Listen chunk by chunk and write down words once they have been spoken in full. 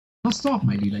us talk,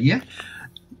 my leader, yeah?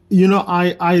 You know,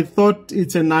 I thought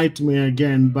it's a nightmare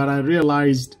again, but I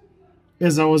realized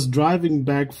as I was driving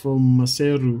back from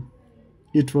Maseru,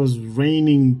 it was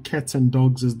raining cats and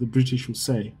dogs, as the British would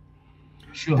say.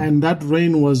 Sure. And that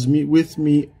rain was with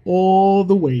me all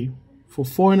the way for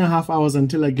 4.5 hours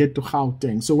until I get to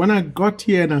Gauteng. So when I got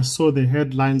here and I saw the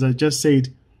headlines, I just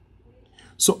said,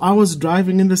 so I was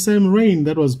driving in the same rain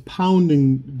that was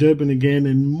pounding Durban again,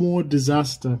 and more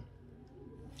disaster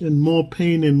and more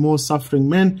pain and more suffering.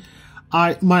 Man,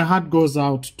 my heart goes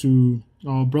out to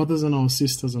our brothers and our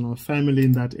sisters and our family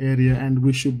in that area, and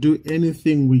we should do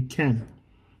anything we can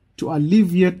to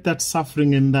alleviate that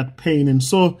suffering and that pain. And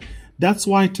so that's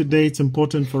why today it's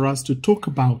important for us to talk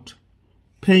about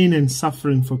pain and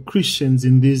suffering for Christians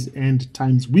in these end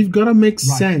times. We've got to make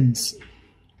sense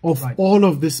of all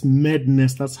of this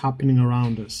madness that's happening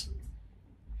around us.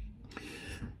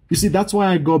 You see, that's why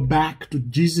I go back to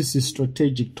Jesus'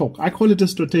 strategic talk. I call it a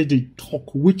strategic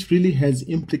talk, which really has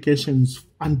implications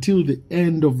until the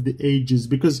end of the ages,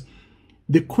 because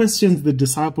the questions the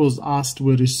disciples asked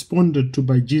were responded to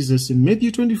by Jesus in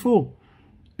Matthew 24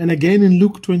 and again in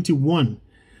Luke 21,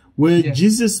 where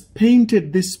Jesus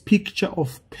painted this picture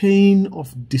of pain,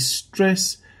 of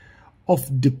distress,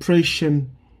 of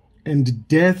depression, and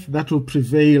death that will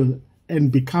prevail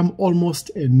and become almost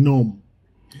a norm.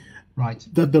 Right.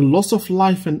 That the loss of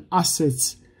life and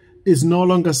assets is no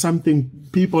longer something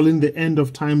people in the end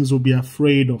of times will be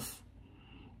afraid of.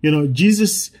 You know,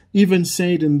 Jesus even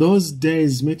said in those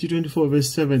days, Matthew 24 verse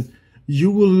 7,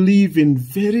 you will live in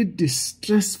very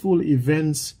distressful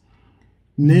events,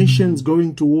 nations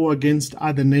going to war against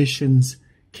other nations,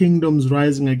 kingdoms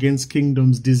rising against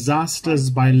kingdoms,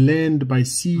 disasters by land, by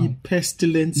sea,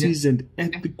 pestilences and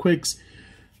earthquakes,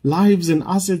 lives and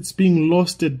assets being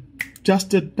lost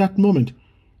just at that moment.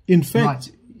 In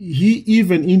fact, he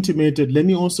even intimated, let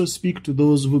me also speak to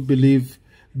those who believe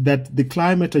that the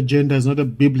climate agenda is not a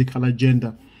biblical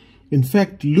agenda. In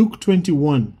fact, Luke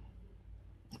 21,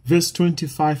 verse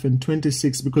 25 and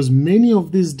 26, because many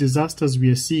of these disasters we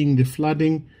are seeing, the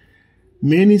flooding,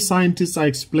 many scientists are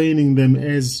explaining them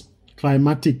as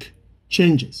climatic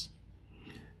changes.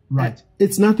 Right.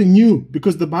 It's nothing new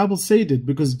because the Bible said it,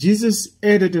 because Jesus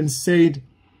added and said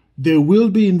there will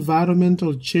be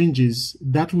environmental changes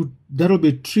that will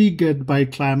be triggered by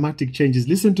climatic changes.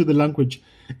 Listen to the language.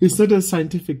 It's not a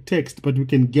scientific text, but we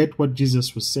can get what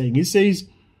Jesus was saying. He says,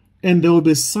 and there will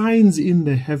be signs in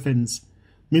the heavens,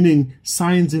 meaning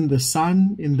signs in the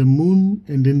sun, in the moon,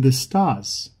 and in the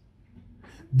stars.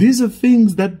 These are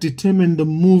things that determine the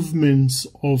movements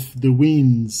of the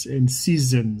winds and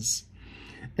seasons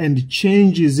and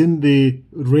changes in the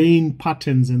rain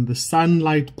patterns and the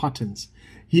sunlight patterns.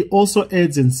 He also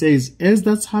adds and says, as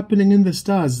that's happening in the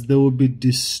stars, there will be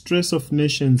distress of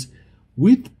nations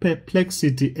with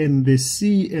perplexity, and the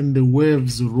sea and the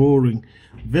waves roaring.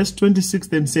 Verse 26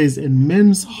 then says, and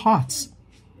men's hearts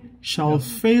shall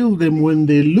fail them when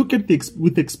they look at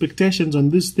with expectations on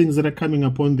these things that are coming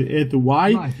upon the earth.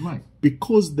 Why?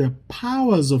 Because the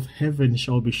powers of heaven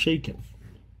shall be shaken.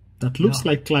 That looks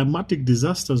like climatic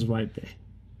disasters right there.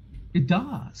 It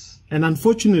does. And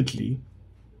unfortunately,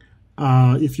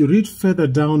 if you read further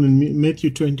down in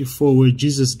Matthew 24, where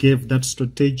Jesus gave that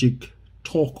strategic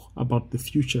talk about the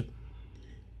future,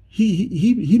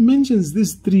 he mentions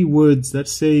these three words that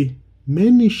say,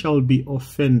 many shall be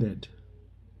offended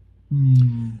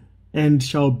and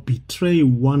shall betray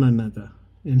one another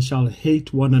and shall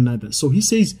hate one another. So he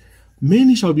says,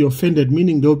 many shall be offended,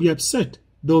 meaning they'll be upset,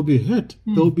 they'll be hurt,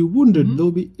 they'll be wounded,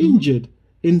 they'll be injured,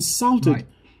 insulted,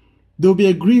 they'll be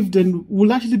aggrieved and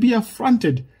will actually be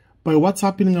affronted by what's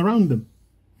happening around them.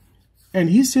 And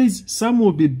he says some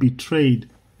will be betrayed.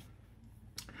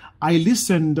 I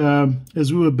listened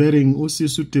as we were burying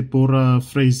Usisu Tepora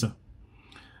Fraser.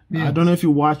 I don't know if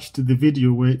you watched the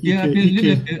video where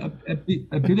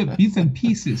a bit of bits and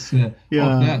pieces of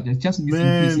that. Just bits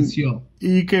and pieces, sure.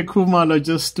 Ike Kumalo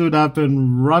just stood up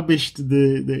and rubbished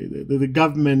the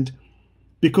government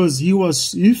because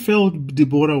he felt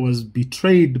Deborah was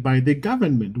betrayed by the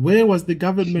government. Where was the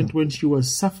government when she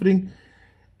was suffering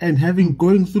and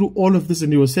going through all of this?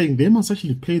 And he was saying they must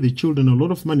actually pay the children a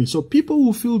lot of money. So people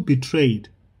will feel betrayed,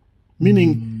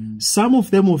 meaning some of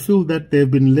them will feel that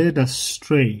they've been led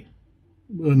astray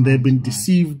and they've been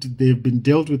deceived, they've been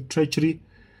dealt with treachery.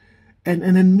 And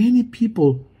then many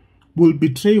people will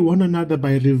betray one another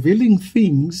by revealing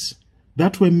things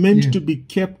that were meant to be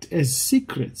kept as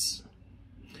secrets.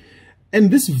 And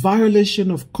this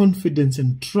violation of confidence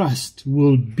and trust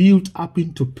will build up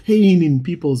into pain in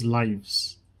people's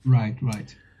lives. Right,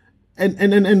 right.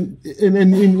 And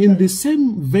in the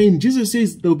same vein, Jesus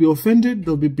says they'll be offended,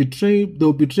 they'll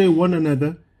betray one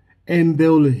another, and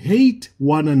they'll hate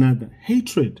one another.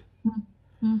 Hatred.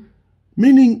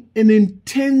 Meaning an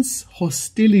intense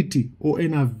hostility or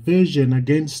an aversion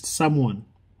against someone.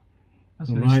 That's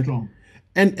very strong.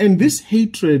 And this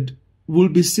hatred will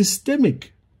be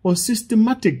systemic or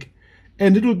systematic,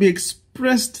 and it will be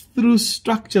expressed through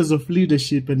structures of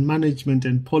leadership and management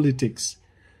and politics,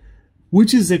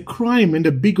 which is a crime and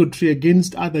a bigotry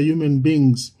against other human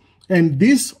beings. And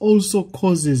this also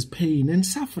causes pain and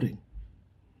suffering.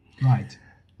 Right.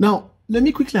 Now, let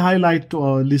me quickly highlight to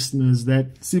our listeners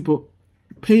that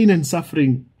pain and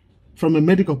suffering from a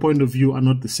medical point of view are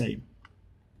not the same.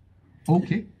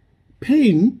 Okay.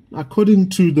 Pain, according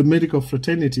to the medical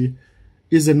fraternity,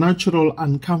 is a natural,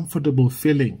 uncomfortable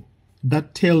feeling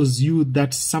that tells you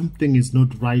that something is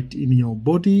not right in your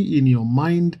body, in your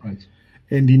mind, right,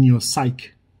 and in your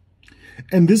psyche.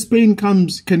 And this pain can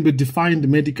be defined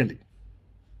medically.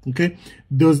 Okay,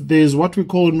 there's what we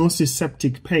call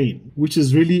nociceptive pain, which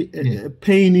is really a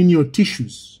pain in your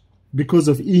tissues because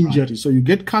of injury. Right. So you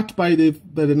get cut by the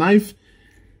knife,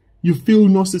 you feel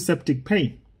nociceptive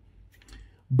pain.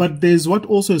 But there's what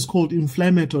also is called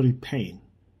inflammatory pain,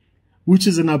 which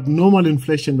is an abnormal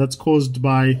inflammation that's caused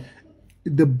by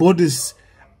the body's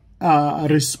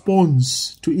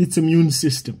response to its immune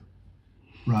system.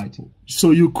 Right. So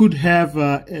you could have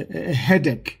a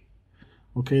headache.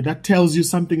 Okay, that tells you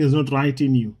something is not right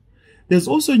in you. There's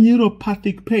also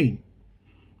neuropathic pain.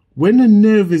 When a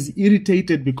nerve is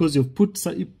irritated because you've put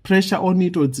pressure on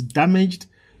it or it's damaged,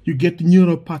 you get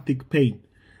neuropathic pain.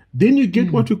 Then you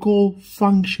get what we call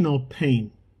functional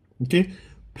pain. Okay,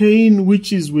 pain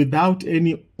which is without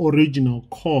any original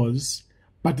cause,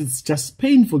 but it's just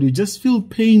painful. You just feel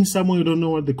pain somewhere, you don't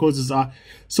know what the causes are.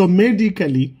 So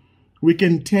medically, we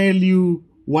can tell you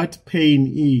what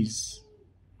pain is.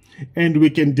 And we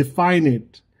can define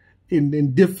it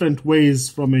in different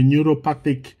ways from a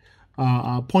neuropathic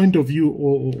point of view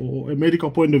or a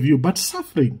medical point of view. But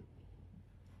suffering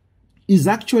is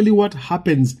actually what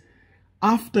happens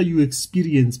after you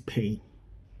experience pain.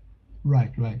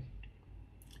 Right, right.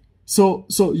 So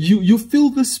you feel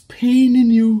this pain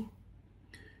in you.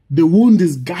 The wound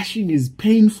is gushing, is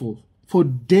painful. For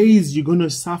days you're going to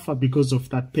suffer because of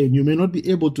that pain. You may not be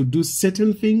able to do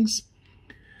certain things.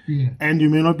 Yeah. And you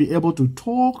may not be able to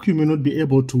talk, you may not be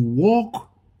able to walk.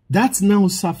 That's now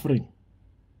suffering.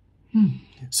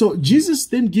 So Jesus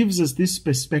then gives us this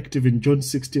perspective in John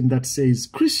 16 that says,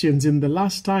 Christians in the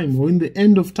last time or in the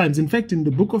end of times, in fact, in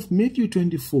the book of Matthew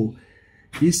 24,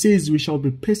 he says we shall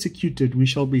be persecuted, we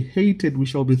shall be hated, we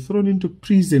shall be thrown into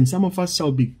prison, some of us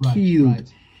shall be killed.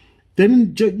 Right.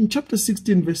 Then in chapter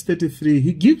 16, verse 33,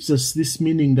 he gives us this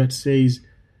meaning that says,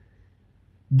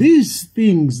 these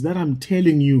things that I'm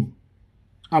telling you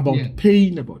about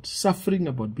pain, about suffering,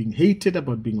 about being hated,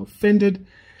 about being offended,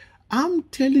 I'm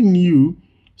telling you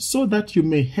so that you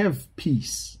may have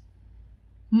peace.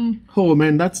 Oh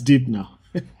man, that's deep now.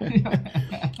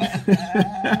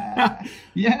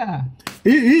 Yeah.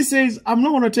 He says, I'm not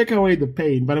going to take away the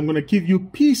pain, but I'm going to give you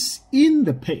peace in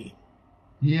the pain.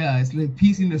 Yeah, it's like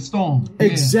peace in the storm.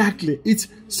 Exactly. It's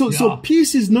so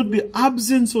peace is not the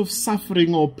absence of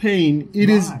suffering or pain. It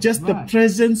is just the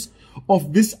presence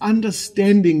of this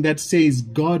understanding that says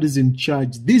God is in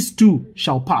charge. These two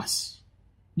shall pass.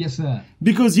 Yes, sir.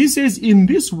 Because he says in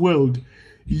this world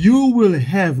you will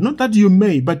have, not that you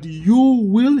may, but you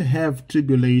will have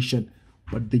tribulation.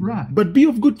 But be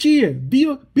of good cheer.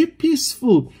 Be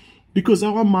peaceful, because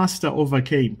our master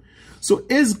overcame. So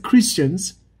as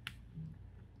Christians,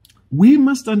 we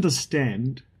must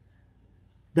understand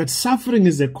that suffering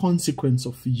is a consequence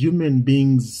of human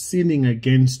beings sinning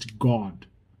against God.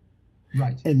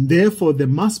 Right. And therefore, there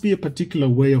must be a particular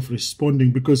way of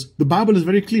responding, because the Bible is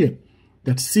very clear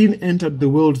that sin entered the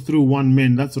world through one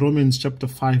man. That's Romans chapter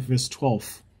 5, verse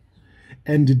 12.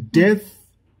 And death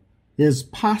has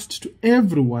passed to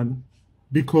everyone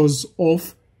because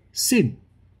of sin.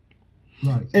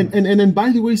 Right. And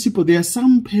by the way, people, there are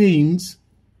some pains,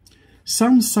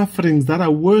 some sufferings that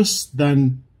are worse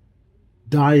than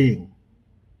dying.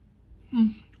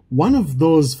 One of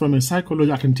those from a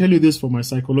psychology, I can tell you this from my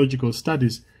psychological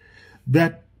studies,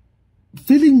 that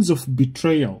feelings of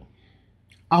betrayal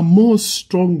are more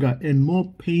stronger and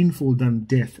more painful than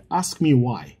death. Ask me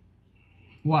why.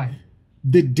 Why?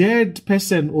 The dead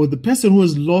person or the person who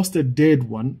has lost a dead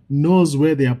one knows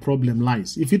where their problem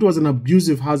lies. If it was an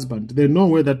abusive husband, they know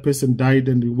where that person died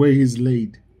and where he's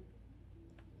laid.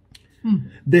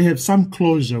 They have some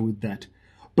closure with that.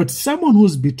 But someone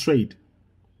who's betrayed,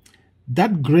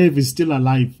 that grave is still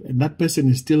alive and that person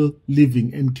is still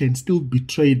living and can still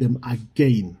betray them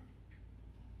again.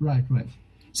 Right.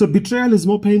 So betrayal is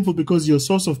more painful because your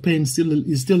source of pain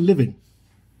is still living.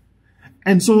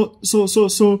 And so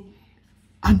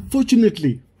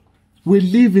unfortunately, we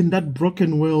live in that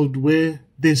broken world where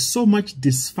there's so much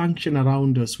dysfunction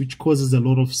around us, which causes a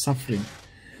lot of suffering.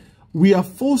 We are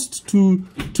forced to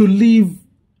live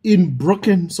in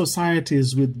broken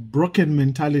societies with broken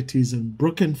mentalities and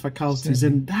broken faculties,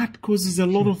 and that causes a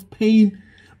lot of pain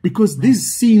because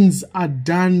these sins are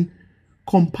done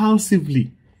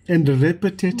compulsively and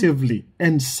repetitively,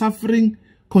 and suffering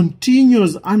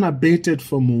continues unabated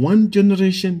from one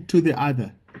generation to the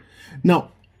other.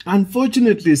 Now,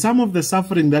 unfortunately, some of the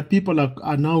suffering that people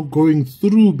are now going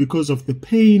through because of the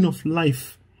pain of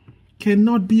life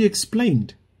cannot be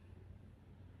explained.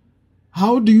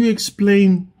 How do you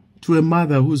explain to a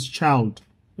mother whose child,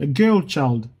 a girl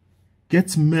child,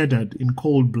 gets murdered in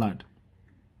cold blood?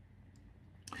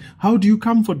 How do you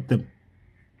comfort them?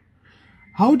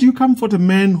 How do you comfort a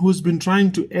man who's been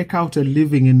trying to eke out a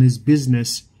living in his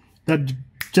business that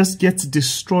just gets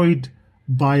destroyed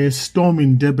by a storm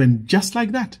in Durban just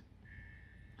like that?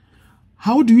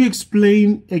 How do you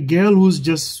explain a girl who's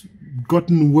just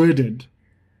gotten worded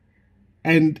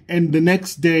and the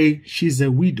next day she's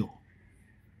a widow?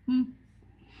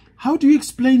 How do you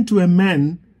explain to a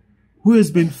man who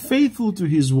has been faithful to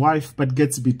his wife but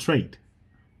gets betrayed?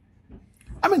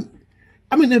 I mean,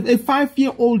 a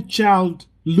 5-year-old child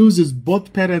loses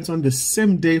both parents on the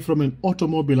same day from an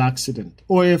automobile accident,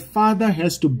 or a father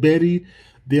has to bury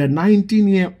their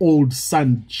 19-year-old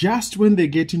son just when they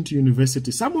get into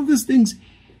university. Some of these things,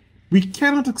 we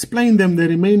cannot explain them. They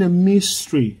remain a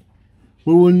mystery.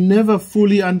 We will never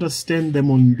fully understand them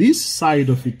on this side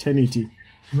of eternity.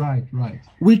 Right.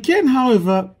 We can,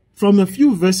 however, from a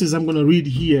few verses I'm going to read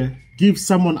here, give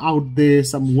someone out there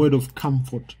some word of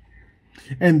comfort.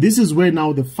 And this is where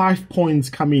now the 5 points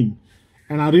come in.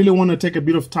 And I really want to take a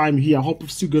bit of time here. I hope we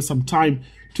still get some time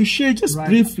to share just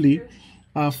briefly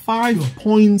 5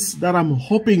 points that I'm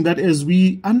hoping that as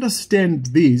we understand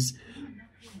these,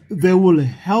 they will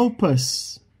help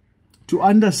us to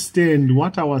understand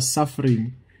what our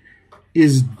suffering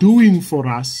is doing for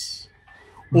us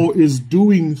or is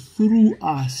doing through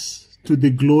us to the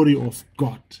glory of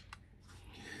God.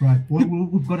 Right. Well,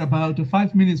 we've got about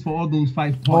 5 minutes for all those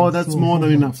 5 points. Oh, that's more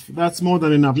than enough. That's more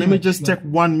than enough. Let me just take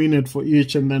 1 minute for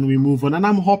each and then we move on. And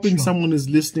I'm hoping someone is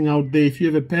listening out there. If you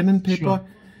have a pen and paper,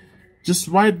 just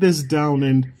write this down.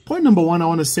 And point number 1 I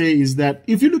want to say is that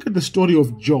if you look at the story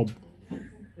of Job,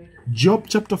 Job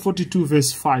chapter 42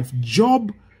 verse 5,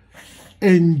 Job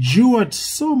endured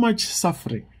so much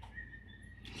suffering.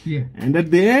 And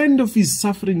at the end of his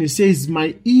suffering, he says,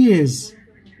 my ears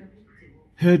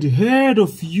had heard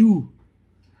of you,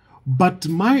 but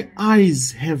my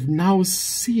eyes have now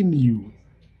seen you.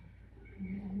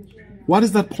 What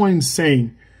is that point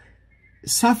saying?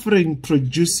 Suffering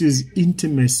produces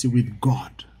intimacy with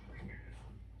God.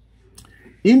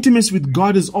 Intimacy with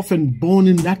God is often born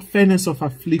in that furnace of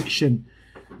affliction.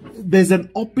 There's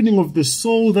an opening of the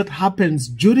soul that happens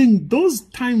during those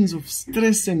times of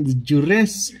stress and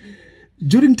duress.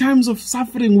 During times of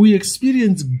suffering, we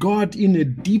experience God in a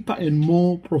deeper and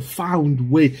more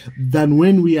profound way than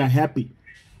when we are happy.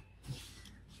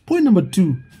 Point number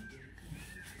 2.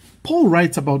 Paul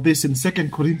writes about this in 2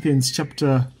 Corinthians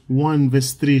chapter 1,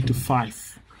 verse 3 to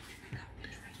 5.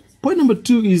 Point number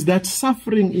 2 is that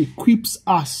suffering equips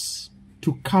us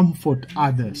to comfort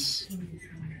others.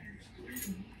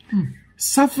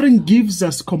 Suffering gives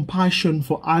us compassion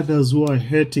for others who are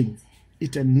hurting.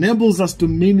 It enables us to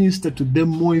minister to them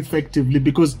more effectively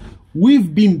because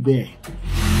we've been there.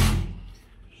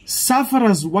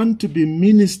 Sufferers want to be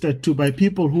ministered to by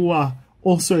people who are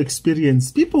also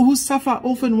experienced. People who suffer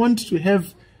often want to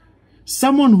have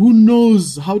someone who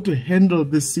knows how to handle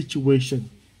this situation.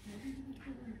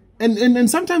 And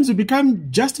sometimes we become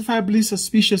justifiably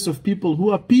suspicious of people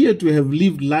who appear to have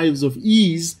lived lives of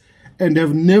ease and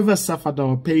have never suffered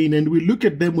our pain, and we look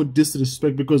at them with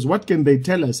disrespect because what can they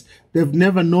tell us? They've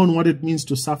never known what it means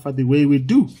to suffer the way we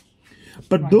do.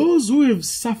 But those who have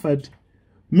suffered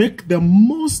make the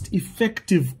most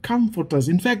effective comforters.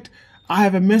 In fact, I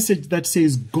have a message that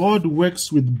says God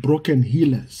works with broken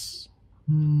healers.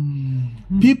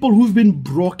 People who've been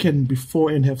broken before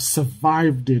and have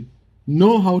survived it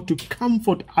know how to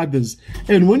comfort others.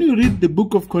 And when you read the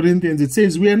book of Corinthians, it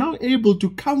says we are now able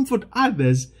to comfort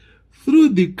others through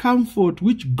the comfort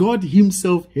which God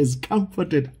himself has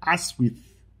comforted us with.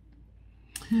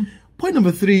 Point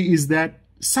number 3 is that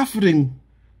suffering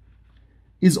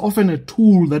is often a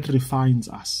tool that refines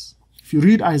us. If you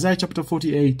read Isaiah chapter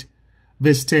 48,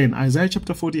 verse 10. Isaiah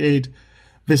chapter 48,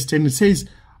 verse 10. It says,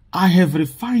 I have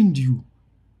refined you.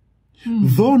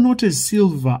 Though not as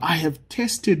silver, I have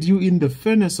tested you in the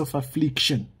furnace of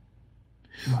affliction.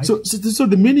 Right. So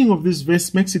the meaning of this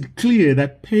verse makes it clear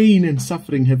that pain and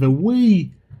suffering have a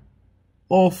way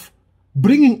of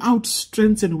bringing out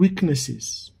strengths and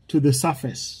weaknesses to the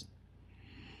surface.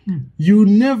 You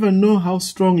never know how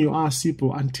strong you are,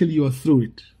 Sipho, until you are through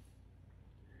it.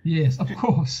 Yes, of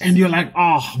course. And you're like,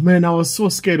 oh man, I was so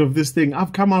scared of this thing.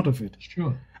 I've come out of it.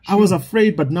 Sure. I was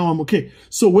afraid, but now I'm okay.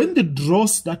 So when the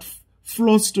dross that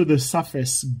floats to the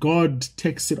surface, God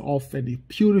takes it off and He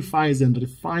purifies and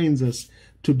refines us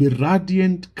to be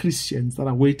radiant Christians that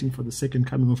are waiting for the second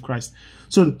coming of Christ.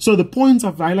 So the points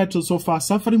I've highlighted so far: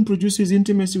 suffering produces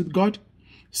intimacy with God.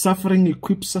 Suffering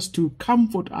equips us to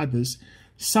comfort others.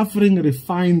 Suffering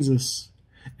refines us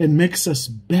and makes us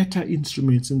better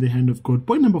instruments in the hand of God.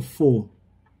 Point number 4: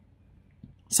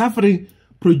 suffering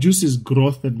produces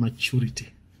growth and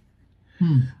maturity.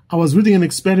 I was reading an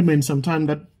experiment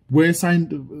sometime where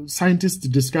scientists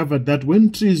discovered that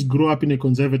when trees grow up in a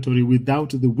conservatory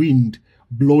without the wind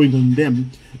blowing on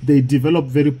them, they develop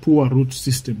very poor root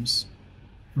systems.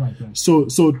 Right.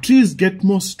 So trees get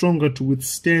more stronger to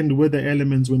withstand weather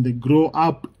elements when they grow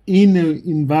up in an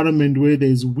environment where there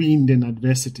is wind and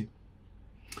adversity.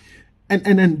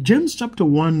 And James chapter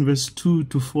 1 verse 2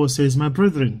 to 4 says, my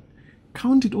brethren,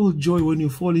 count it all joy when you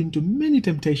fall into many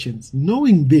temptations,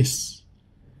 knowing this,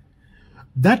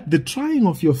 that the trying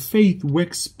of your faith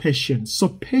works patience. So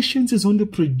patience is only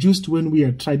produced when we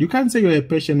are tried. You can't say you're a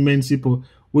patient man, Sipho,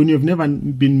 when you've never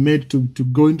been made to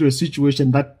go into a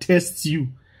situation that tests you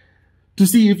to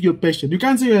see if you're patient. You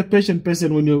can't say you're a patient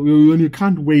person when you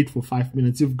can't wait for 5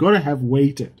 minutes. You've got to have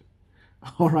waited.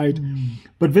 All right.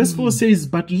 But verse 4 says,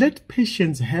 but let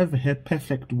patience have her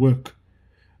perfect work,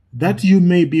 that you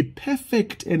may be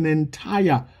perfect and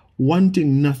entire,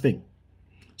 wanting nothing.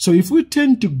 So if we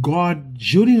turn to God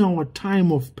during our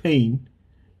time of pain,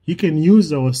 He can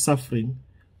use our suffering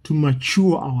to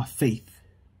mature our faith.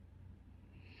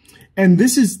 And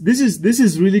this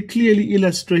is really clearly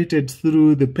illustrated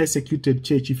through the persecuted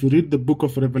church. If you read the book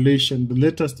of Revelation, the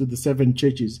letters to the 7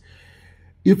 churches,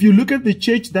 if you look at the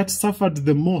church that suffered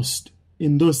the most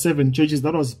in those 7 churches,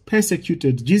 that was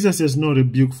persecuted, Jesus has no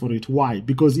rebuke for it. Why?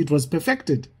 Because it was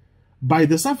perfected by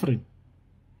the suffering.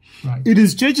 Right. It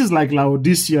is churches like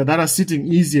Laodicea that are sitting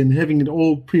easy and having it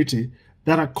all pretty,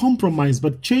 that are compromised.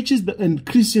 But churches and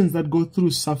Christians that go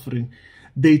through suffering,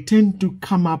 they tend to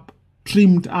come up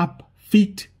trimmed up,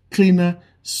 fit, cleaner,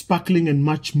 sparkling, and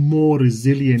much more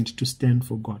resilient to stand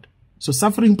for God. So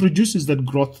suffering produces that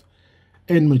growth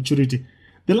and maturity.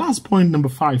 The last point, number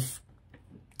 5,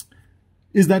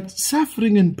 is that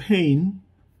suffering and pain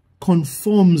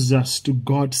conforms us to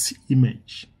God's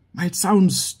image. Might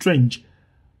sound strange,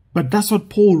 but that's what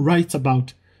Paul writes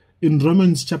about in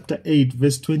Romans chapter 8,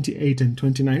 verse 28 and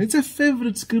 29. It's a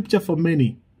favorite scripture for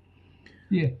many.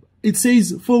 Yeah. It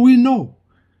says, for we know,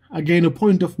 again a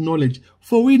point of knowledge,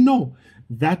 for we know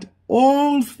that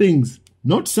all things,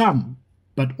 not some,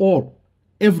 but all,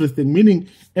 everything, meaning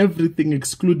everything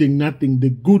excluding nothing, the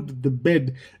good, the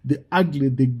bad, the ugly,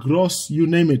 the gross, you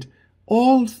name it,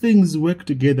 all things work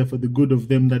together for the good of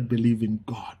them that believe in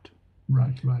God.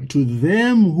 Right. To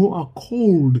them who are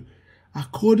called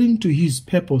according to His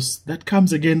purpose. That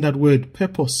comes again, that word,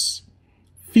 purpose.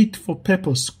 Fit for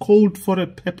purpose, called for a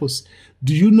purpose.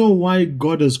 Do you know why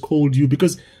God has called you?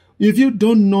 Because if you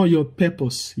don't know your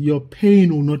purpose, your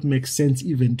pain will not make sense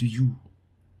even to you.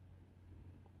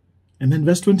 And then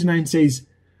verse 29 says,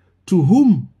 to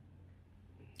whom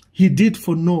He did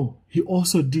foreknow, He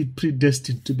also did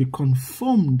predestine to be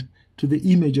conformed to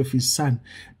the image of His Son,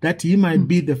 that He might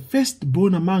be the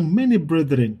firstborn among many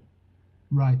brethren.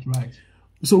 Right.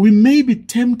 So we may be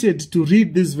tempted to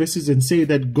read these verses and say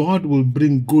that God will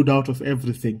bring good out of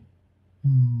everything.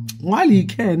 While He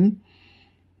can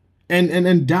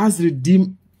and does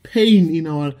redeem pain in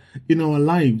our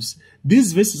lives,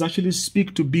 these verses actually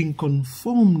speak to being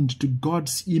conformed to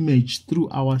God's image through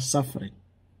our suffering.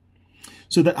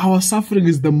 So that our suffering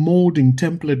is the molding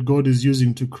template God is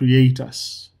using to create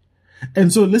us.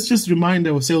 And so let's just remind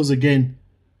ourselves again,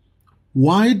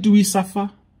 why do we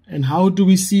suffer and how do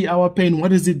we see our pain?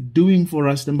 What is it doing for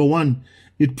us? Number 1,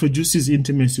 it produces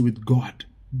intimacy with God.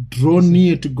 Draw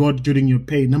near to God during your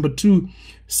pain. Number 2,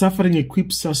 suffering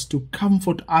equips us to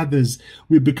comfort others.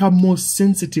 We become more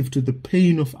sensitive to the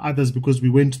pain of others because we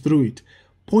went through it.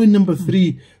 Point number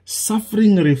 3,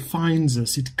 suffering refines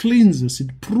us. It cleans us.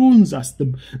 It prunes us.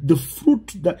 The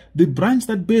fruit, the branch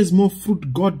that bears more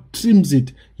fruit, God trims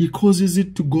it. He causes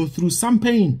it to go through some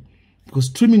pain. because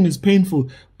trimming is painful.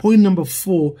 Point number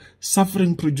 4,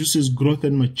 suffering produces growth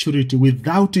and maturity.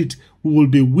 Without it, we will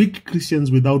be weak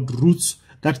Christians without roots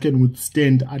that can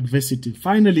withstand adversity.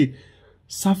 Finally,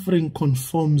 suffering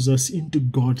conforms us into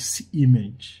God's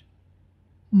image.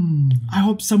 I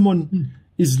hope someone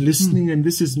is listening and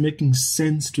this is making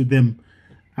sense to them.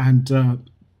 And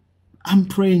I'm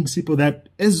praying, Sipho, that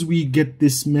as we get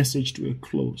this message to a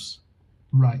close,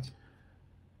 right.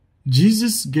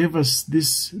 Jesus gave us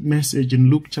this message in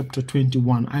Luke chapter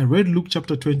 21. I read Luke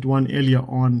chapter 21 earlier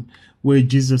on, where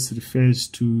Jesus refers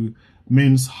to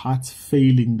men's hearts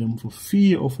failing them for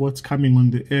fear of what's coming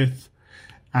on the earth,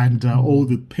 and all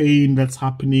the pain that's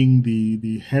happening,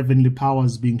 the heavenly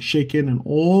powers being shaken, and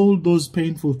all those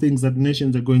painful things that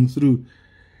nations are going through.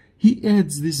 He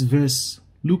adds this verse,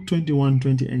 Luke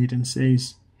 21:28, and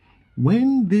says,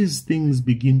 when these things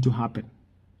begin to happen,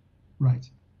 right,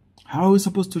 how are we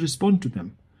supposed to respond to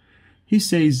them? He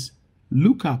says,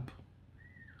 look up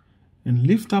and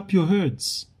lift up your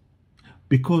heads,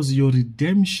 because your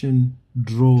redemption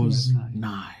draws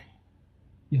nigh.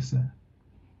 Yes, sir.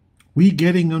 We're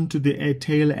getting onto the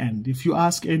tail end. If you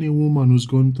ask any woman who's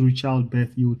gone through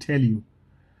childbirth, he will tell you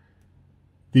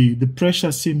the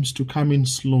pressure seems to come in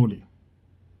slowly.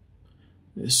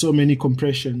 There's so many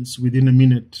compressions within a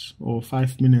minute or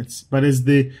 5 minutes. But as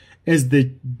the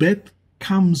birth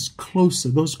comes closer,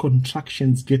 those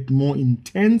contractions get more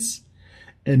intense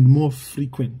and more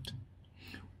frequent.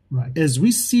 Right. As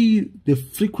we see the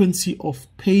frequency of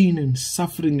pain and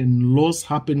suffering and loss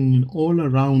happening all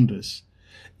around us,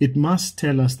 it must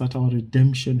tell us that our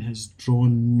redemption has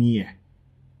drawn near.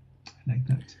 Like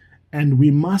that. And we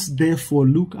must therefore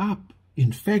look up.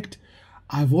 In fact,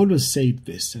 I've always said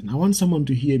this, and I want someone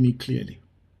to hear me clearly.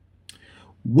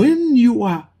 When you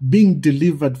are being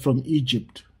delivered from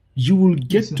Egypt, you will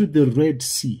get to the Red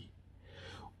Sea,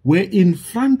 where in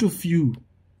front of you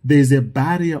there's a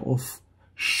barrier of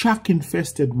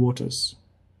shark-infested waters.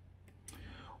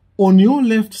 On your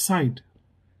left side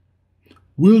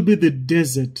will be the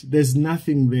desert. There's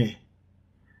nothing there.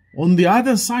 On the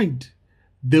other side,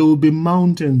 there will be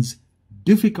mountains,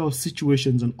 difficult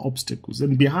situations and obstacles.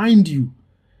 And behind you,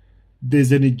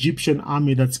 there's an Egyptian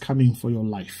army that's coming for your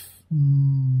life.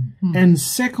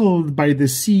 Encircled by the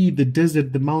sea, the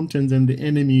desert, the mountains, and the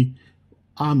enemy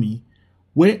army,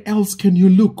 where else can you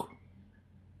look?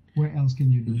 Where else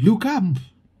can you look? Look up.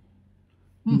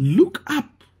 Look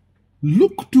up.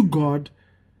 Look to God.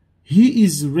 He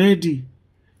is ready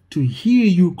to hear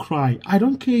you cry. I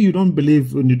don't care you don't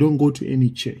believe when you don't go to any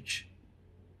church.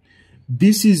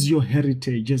 This is your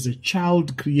heritage as a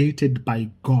child created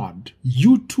by God.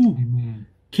 You too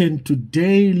can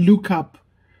today look up,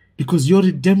 because your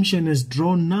redemption has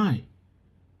drawn nigh.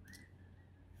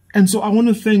 And so I want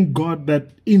to thank God that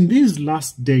in these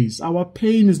last days, our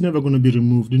pain is never going to be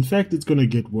removed. In fact, it's going to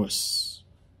get worse.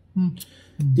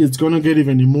 It's going to get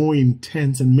even more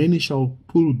intense, and many shall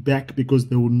pull back because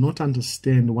they will not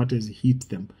understand what has hit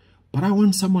them. But I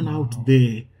want someone out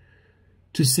there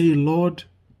to say, Lord,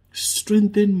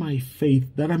 strengthen my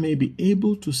faith that I may be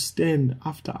able to stand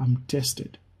after I'm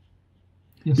tested.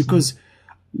 Yes, because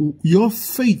your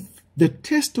faith, the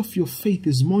test of your faith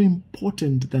is more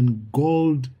important than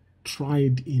gold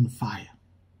tried in fire.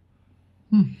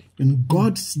 And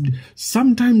God,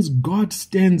 sometimes God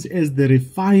stands as the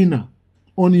refiner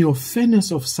on your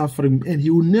furnace of suffering, and He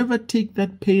will never take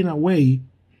that pain away,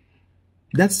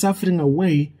 that suffering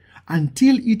away,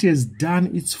 until it has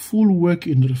done its full work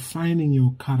in refining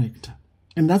your character.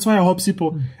 And that's why I hope,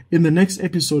 Sipho, in the next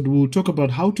episode, we'll talk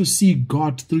about how to see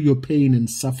God through your pain and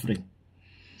suffering.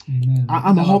 Amen.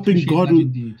 I'm hoping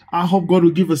I hope God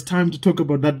will give us time to talk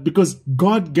about that, because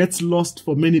God gets lost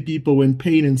for many people when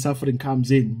pain and suffering comes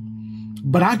in.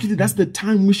 But actually, that's the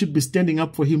time we should be standing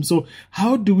up for Him. So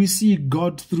how do we see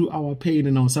God through our pain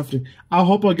and our suffering? I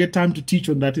hope I'll get time to teach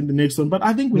on that in the next one. But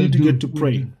I think we need to get to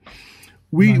pray.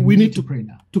 We need to pray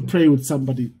now. To pray with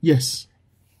somebody. Yes.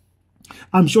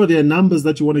 I'm sure there are numbers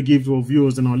that you want to give to our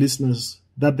viewers and our listeners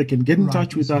that they can get in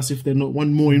touch with us if they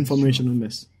want more information on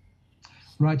this.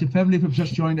 Right, your family, if you've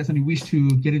just joined us and you wish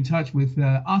to get in touch with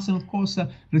us and, of course,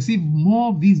 receive more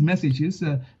of these messages,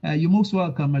 you're most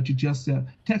welcome to just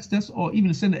text us or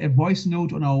even send a voice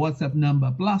note on our WhatsApp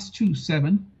number,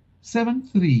 +27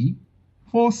 73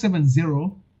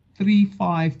 470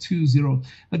 3520.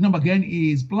 That number again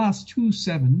is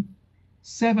 +27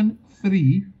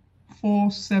 73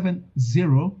 470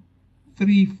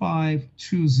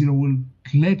 3520. We'll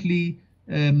gladly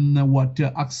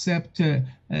accept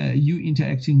you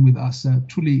interacting with us.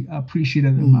 Truly appreciate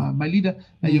it. My leader,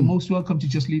 you're most welcome to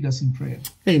just lead us in prayer.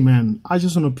 Amen. I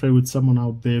just want to pray with someone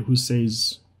out there who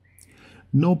says,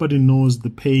 Nobody knows the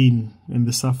pain and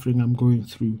the suffering I'm going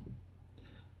through.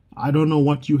 I don't know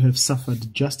what you have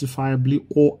suffered justifiably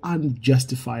or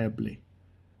unjustifiably.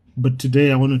 But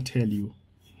today I want to tell you,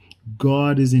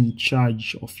 God is in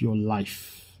charge of your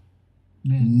life.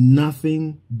 Amen.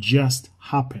 Nothing just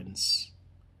happens.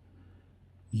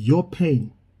 Your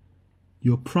pain,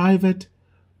 your private,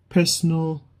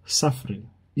 personal suffering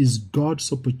is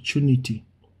God's opportunity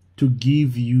to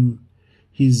give you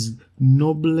His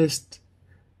noblest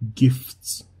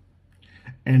gifts.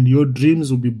 And your dreams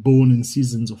will be born in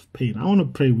seasons of pain. I want to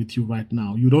pray with you right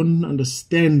now. You don't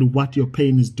understand what your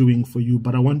pain is doing for you,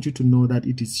 but I want you to know that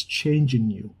it is changing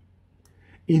you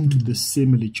into the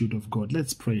similitude of God.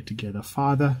 Let's pray together.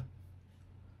 Father,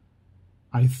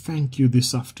 I thank you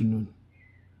this afternoon.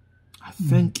 I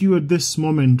thank you at this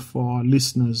moment for our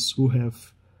listeners who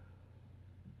have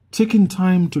taken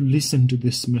time to listen to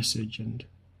this message and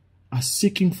are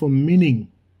seeking for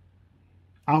meaning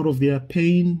out of their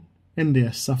pain and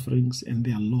their sufferings and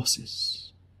their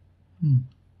losses.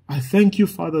 I thank you,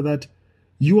 Father, that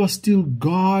you are still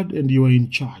God and you are in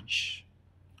charge.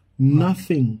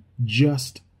 Nothing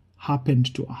just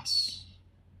happened to us.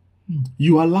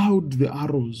 You allowed the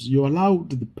arrows, you allowed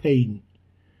the pain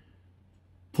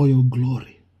for your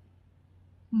glory.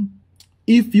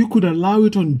 If you could allow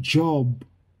it on Job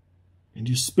and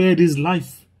you spared his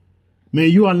life, may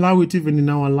you allow it even in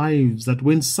our lives, that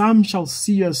when some shall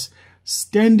see us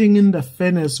standing in the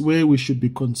furnace where we should be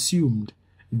consumed,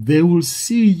 they will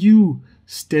see you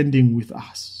standing with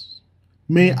us.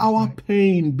 May our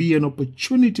pain be an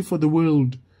opportunity for the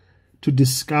world to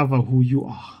discover who you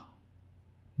are.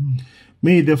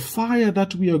 May the fire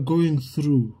that we are going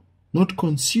through not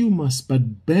consume us,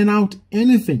 but burn out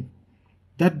anything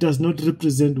that does not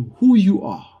represent who you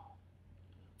are.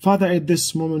 Father, at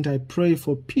this moment I pray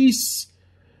for peace,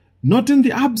 not in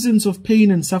the absence of pain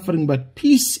and suffering, but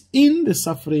peace in the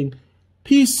suffering,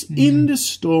 peace in the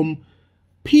storm,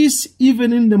 peace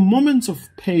even in the moments of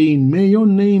pain. May your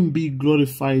name be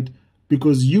glorified,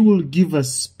 because you will give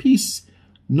us peace,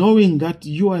 knowing that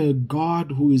you are a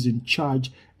God who is in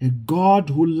charge, a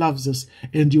God who loves us,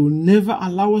 and you will never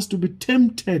allow us to be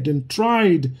tempted and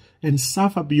tried and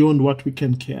suffer beyond what we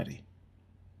can carry.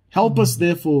 Help us,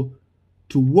 therefore,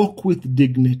 to walk with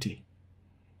dignity,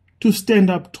 to stand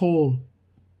up tall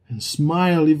and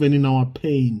smile even in our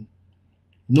pain,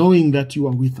 knowing that you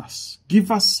are with us.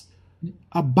 Give us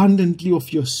abundantly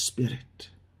of your Spirit.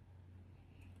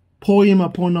 Pour him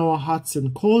upon our hearts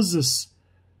and cause us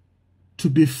to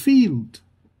be filled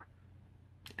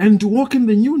and to walk in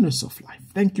the newness of life.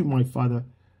 Thank you, my Father,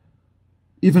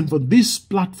 even for this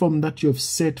platform that you have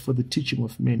set for the teaching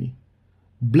of many.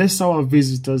 Bless our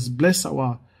visitors, bless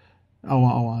our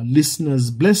listeners,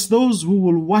 bless those who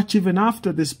will watch even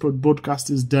after this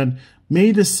broadcast is done.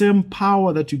 May the same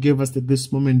power that you gave us at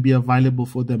this moment be available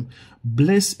for them.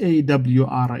 Bless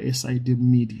AWR SID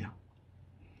Media,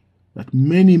 that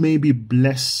many may be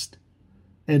blessed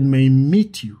and may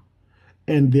meet you,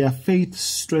 and their faith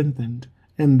strengthened,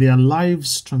 and their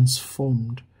lives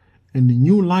transformed, and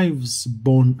new lives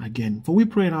born again. For we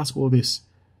pray and ask all this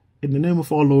in the name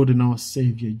of our Lord and our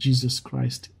Savior, Jesus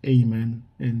Christ. Amen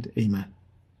and amen.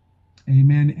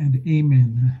 Amen and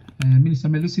amen. Minister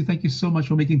Melusi, thank you so much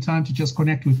for making time to just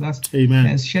connect with us. Amen.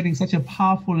 As sharing such a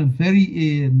powerful and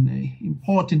very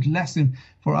important lesson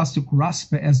for us to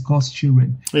grasp as God's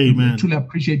children. Amen. We truly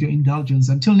appreciate your indulgence.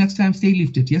 Until next time, stay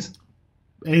lifted, yes?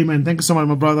 Amen. Thank you so much,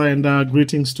 my brother, and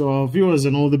greetings to our viewers,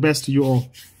 and all the best to you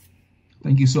all.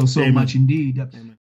 Thank you so Amen. much indeed. Amen.